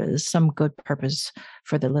some purpose, some good purpose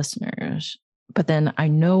for the listeners. But then I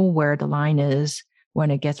know where the line is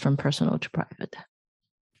when it gets from personal to private.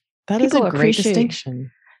 That is a great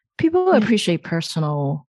distinction. People appreciate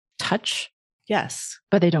personal touch. Yes.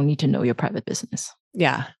 But they don't need to know your private business.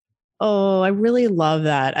 Yeah. Oh, I really love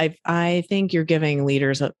that. I think you're giving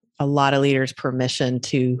leaders, a lot of leaders, permission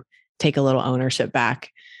to take a little ownership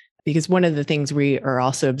back. Because one of the things we are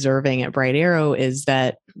also observing at Bright Arrow is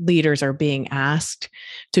that leaders are being asked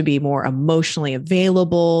to be more emotionally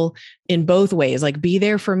available in both ways, like be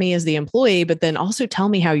there for me as the employee, but then also tell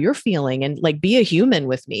me how you're feeling and like be a human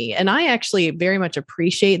with me. And I actually very much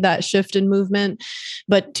appreciate that shift in movement.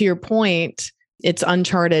 But to your point, it's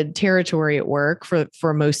uncharted territory at work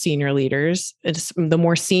for most senior leaders. It's the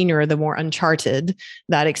more senior, the more uncharted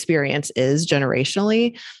that experience is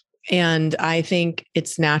generationally. And I think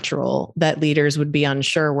it's natural that leaders would be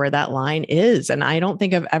unsure where that line is. And I don't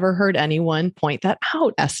think I've ever heard anyone point that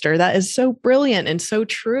out, Esther. That is so brilliant and so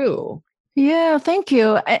true. Yeah, thank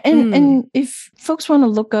you. And if folks want to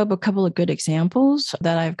look up a couple of good examples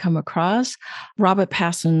that I've come across, Robert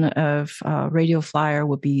Passon of Radio Flyer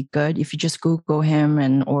would be good. If you just Google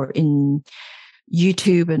him or in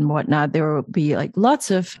YouTube and whatnot, there will be like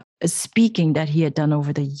lots of speaking that he had done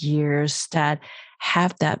over the years that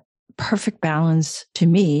have that perfect balance to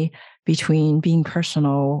me between being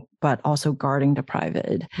personal, but also guarding the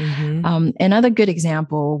private. Mm-hmm. Another good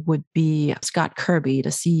example would be Scott Kirby, the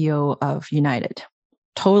CEO of United.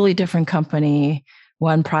 Totally different company,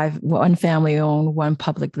 one family owned, one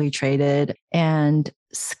publicly traded. And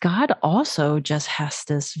Scott also just has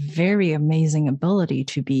this very amazing ability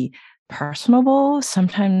to be personable,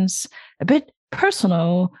 sometimes a bit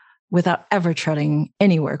personal, without ever treading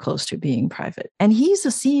anywhere close to being private. And he's the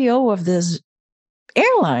CEO of this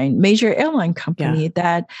major airline company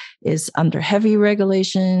that is under heavy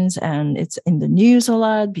regulations, and it's in the news a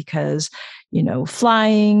lot because,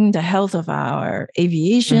 flying, the health of our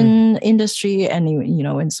aviation industry, and,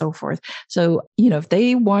 and so forth. So, if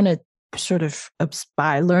they want to sort of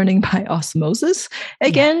by learning by osmosis,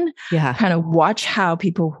 again, kind of watch how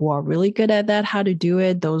people who are really good at that, how to do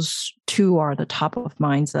it. Those two are the top of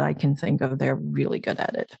minds that I can think of. They're really good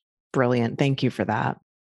at it. Brilliant. Thank you for that.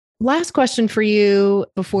 Last question for you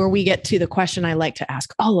before we get to the question I like to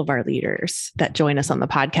ask all of our leaders that join us on the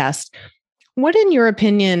podcast. What, in your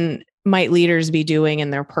opinion, might leaders be doing in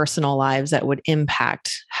their personal lives that would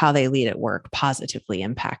impact how they lead at work, positively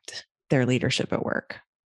impact their leadership at work?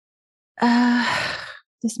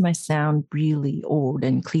 This might sound really old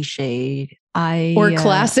and cliched. Or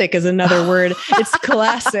classic is another word. It's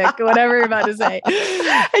classic, whatever you're about to say.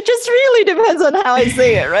 It just really depends on how I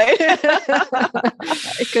say it, right?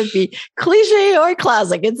 It could be cliche or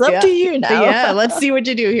classic. It's up to you now. Yeah, let's see what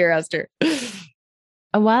you do here, Esther.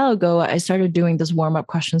 A while ago, I started doing this warm-up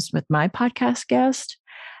questions with my podcast guest.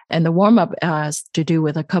 And the warm-up has to do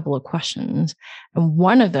with a couple of questions. And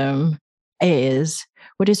one of them is,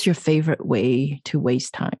 what is your favorite way to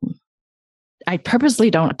waste time? I purposely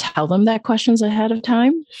don't tell them that questions ahead of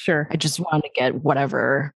time. Sure. I just want to get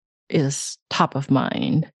whatever is top of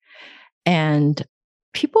mind. And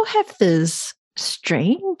people have this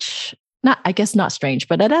strange, not strange,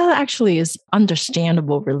 but that actually is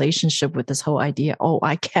understandable relationship with this whole idea. Oh,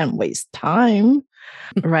 I can't waste time,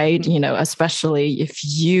 right? Especially if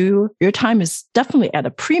your time is definitely at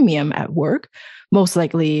a premium at work, most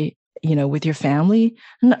likely, with your family.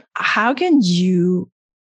 And how can you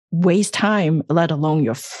waste time, let alone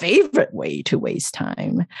your favorite way to waste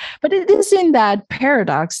time? But it is in that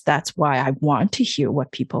paradox. That's why I want to hear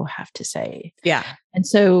what people have to say. Yeah. And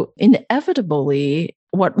so inevitably,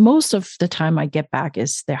 what most of the time I get back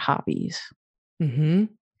is their hobbies. Mm-hmm.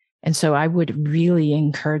 And so I would really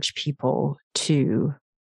encourage people to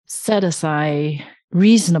set aside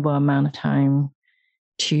reasonable amount of time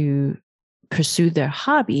to pursue their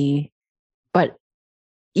hobby, but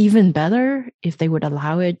even better, if they would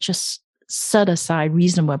allow it, just set aside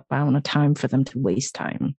reasonable amount of time for them to waste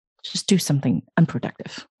time. Just do something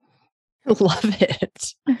unproductive. Love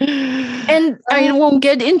it. And I won't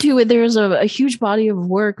get into it. There's a huge body of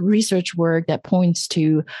work, research work that points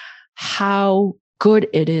to how good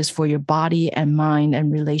it is for your body and mind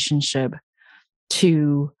and relationship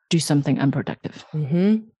to do something unproductive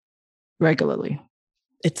regularly.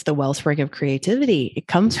 It's the wellspring of creativity. It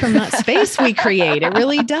comes from that space we create. It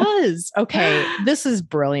really does. Okay. This is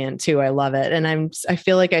brilliant too. I love it. And I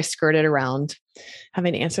feel like I skirted around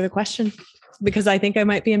having to answer the question because I think I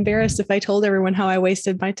might be embarrassed if I told everyone how I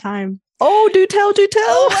wasted my time. Oh, do tell, do tell.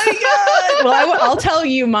 Oh my God. Well, I'll tell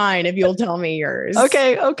you mine if you'll tell me yours.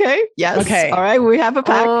 Okay. Yes. Okay. All right. We have a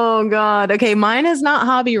pack. Oh God. Okay. Mine is not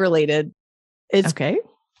hobby related. It's Okay.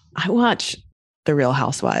 I watch The Real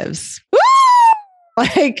Housewives.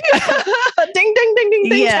 Like ding, ding, ding, ding,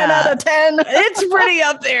 ding. Yeah. 10 out of 10. It's pretty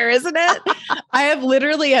up there, isn't it? I have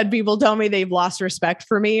literally had people tell me they've lost respect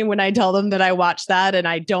for me when I tell them that I watch that and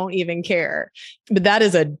I don't even care. But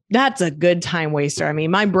that's a good time waster. I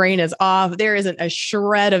mean, my brain is off. There isn't a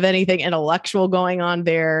shred of anything intellectual going on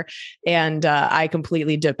there. And I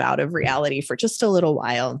completely dip out of reality for just a little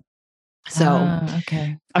while. So,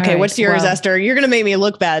 okay. Okay. Right. What's yours, Esther? You're going to make me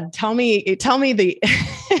look bad. Tell me tell me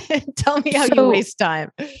how you waste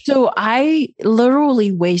time. So I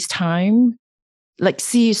literally waste time. Like,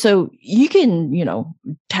 see, so you can,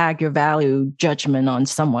 tag your value judgment on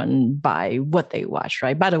someone by what they watch,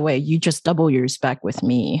 right? By the way, you just double your respect with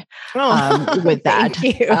me with that.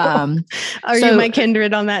 Thank you. Are you my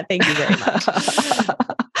kindred on that? Thank you very much.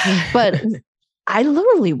 But I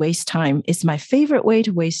literally waste time. It's my favorite way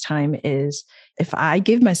to waste time is if I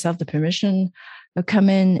give myself the permission to come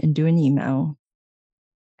in and do an email,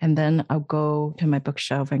 and then I'll go to my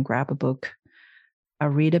bookshelf and grab a book. I'll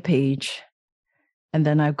read a page, and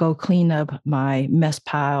then I'll go clean up my mess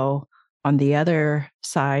pile on the other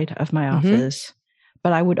side of my office.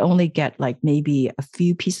 But I would only get like maybe a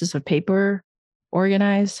few pieces of paper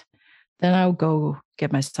organized. Then I'll go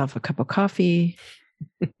get myself a cup of coffee.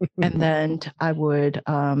 And then I would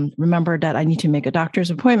remember that I need to make a doctor's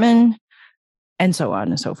appointment and so on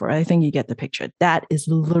and so forth. I think you get the picture. That is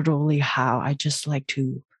literally how I just like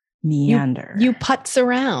to meander. You putz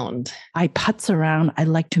around. I putz around. I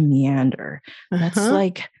like to meander. That's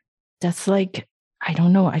like, I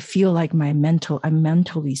don't know. I feel like I'm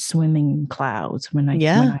mentally swimming in clouds when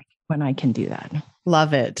I can do that.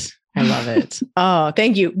 Love it. I love it. Oh,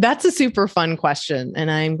 thank you. That's a super fun question. And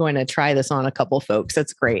I'm going to try this on a couple folks.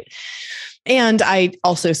 That's great. And I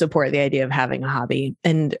also support the idea of having a hobby.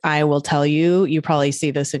 And I will tell you, you probably see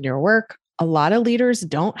this in your work. A lot of leaders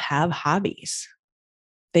don't have hobbies.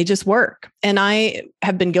 They just work. And I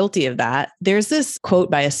have been guilty of that. There's this quote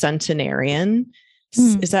by a centenarian.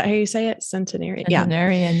 Is that how you say it? Centenarian.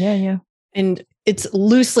 Centenarian. Yeah. And it's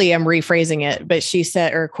loosely, I'm rephrasing it, but she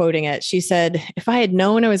said, or quoting it, she said, if I had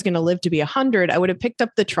known I was going to live to be 100, I would have picked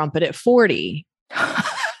up the trumpet at 40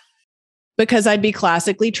 because I'd be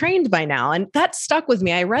classically trained by now. And that stuck with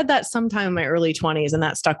me. I read that sometime in my early 20s and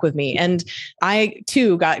that stuck with me. And I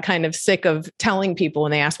too got kind of sick of telling people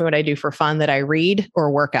when they ask me what I do for fun that I read or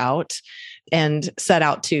work out, and set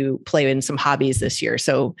out to play in some hobbies this year.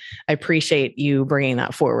 So I appreciate you bringing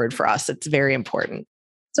that forward for us. It's very important.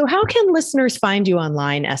 So how can listeners find you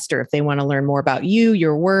online, Esther, if they want to learn more about you,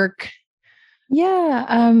 your work? Yeah,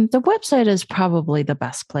 the website is probably the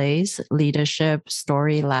best place,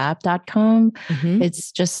 leadershipstorylab.com.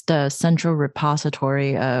 It's just a central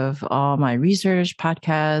repository of all my research,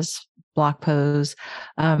 podcasts, blog posts.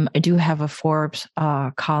 I do have a Forbes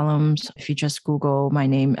columns. If you just Google my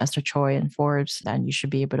name, Esther Choy, and Forbes, then you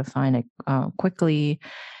should be able to find it quickly.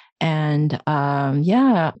 And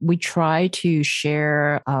we try to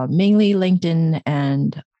share mainly LinkedIn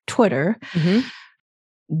and Twitter,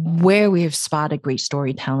 where we have spotted great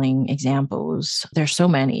storytelling examples. There's so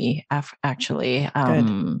many, actually.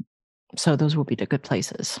 So those will be the good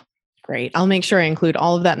places. Great. I'll make sure I include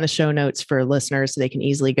all of that in the show notes for listeners so they can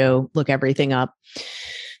easily go look everything up.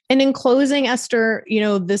 And in closing, Esther,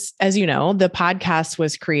 this, as you know, the podcast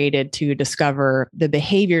was created to discover the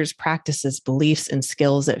behaviors, practices, beliefs, and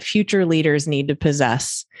skills that future leaders need to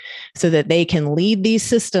possess so that they can lead these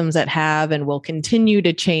systems that have and will continue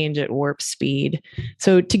to change at warp speed.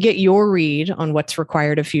 So to get your read on what's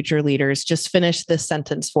required of future leaders, just finish this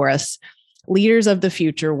sentence for us. Leaders of the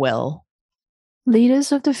future will.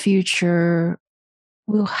 Leaders of the future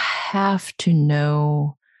will have to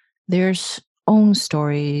know their own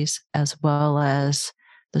stories as well as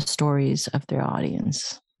the stories of their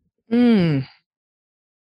audience.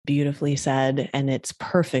 Beautifully said. And it's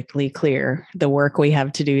perfectly clear the work we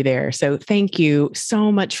have to do there. So thank you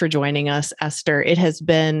so much for joining us, Esther.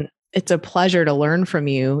 It's a pleasure to learn from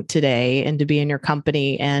you today and to be in your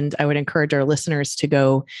company. And I would encourage our listeners to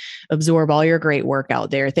go absorb all your great work out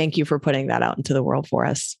there. Thank you for putting that out into the world for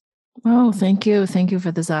us. Oh, thank you. Thank you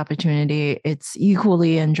for this opportunity. It's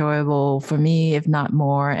equally enjoyable for me, if not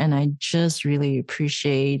more. And I just really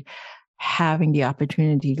appreciate having the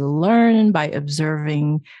opportunity to learn by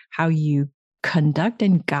observing how you conduct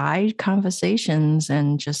and guide conversations,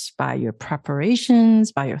 and just by your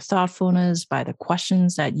preparations, by your thoughtfulness, by the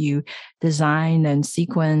questions that you design and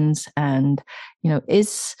sequence. And,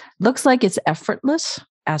 it looks like it's effortless,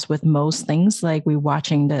 as with most things, like we're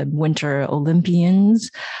watching the Winter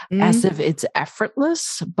Olympians as if it's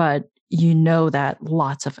effortless, but you know that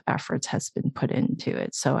lots of efforts has been put into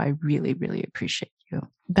it. So I really, really appreciate you.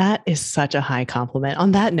 That is such a high compliment.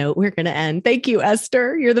 On that note, we're going to end. Thank you,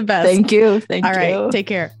 Esther. You're the best. Thank you. Thank you. All right. Take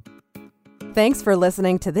care. Thanks for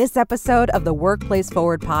listening to this episode of the Workplace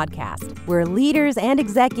Forward podcast, where leaders and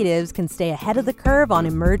executives can stay ahead of the curve on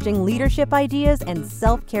emerging leadership ideas and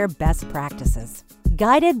self-care best practices.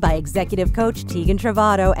 Guided by executive coach Tegan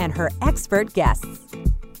Travato and her expert guests.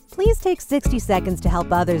 Please take 60 seconds to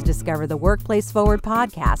help others discover the Workplace Forward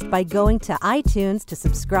podcast by going to iTunes to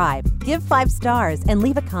subscribe, give 5 stars, and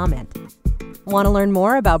leave a comment. Want to learn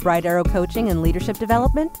more about Bright Arrow coaching and leadership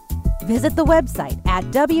development? Visit the website at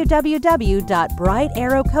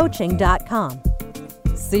www.brightarrowcoaching.com.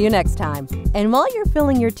 See you next time. And while you're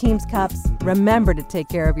filling your team's cups, remember to take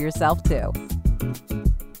care of yourself too.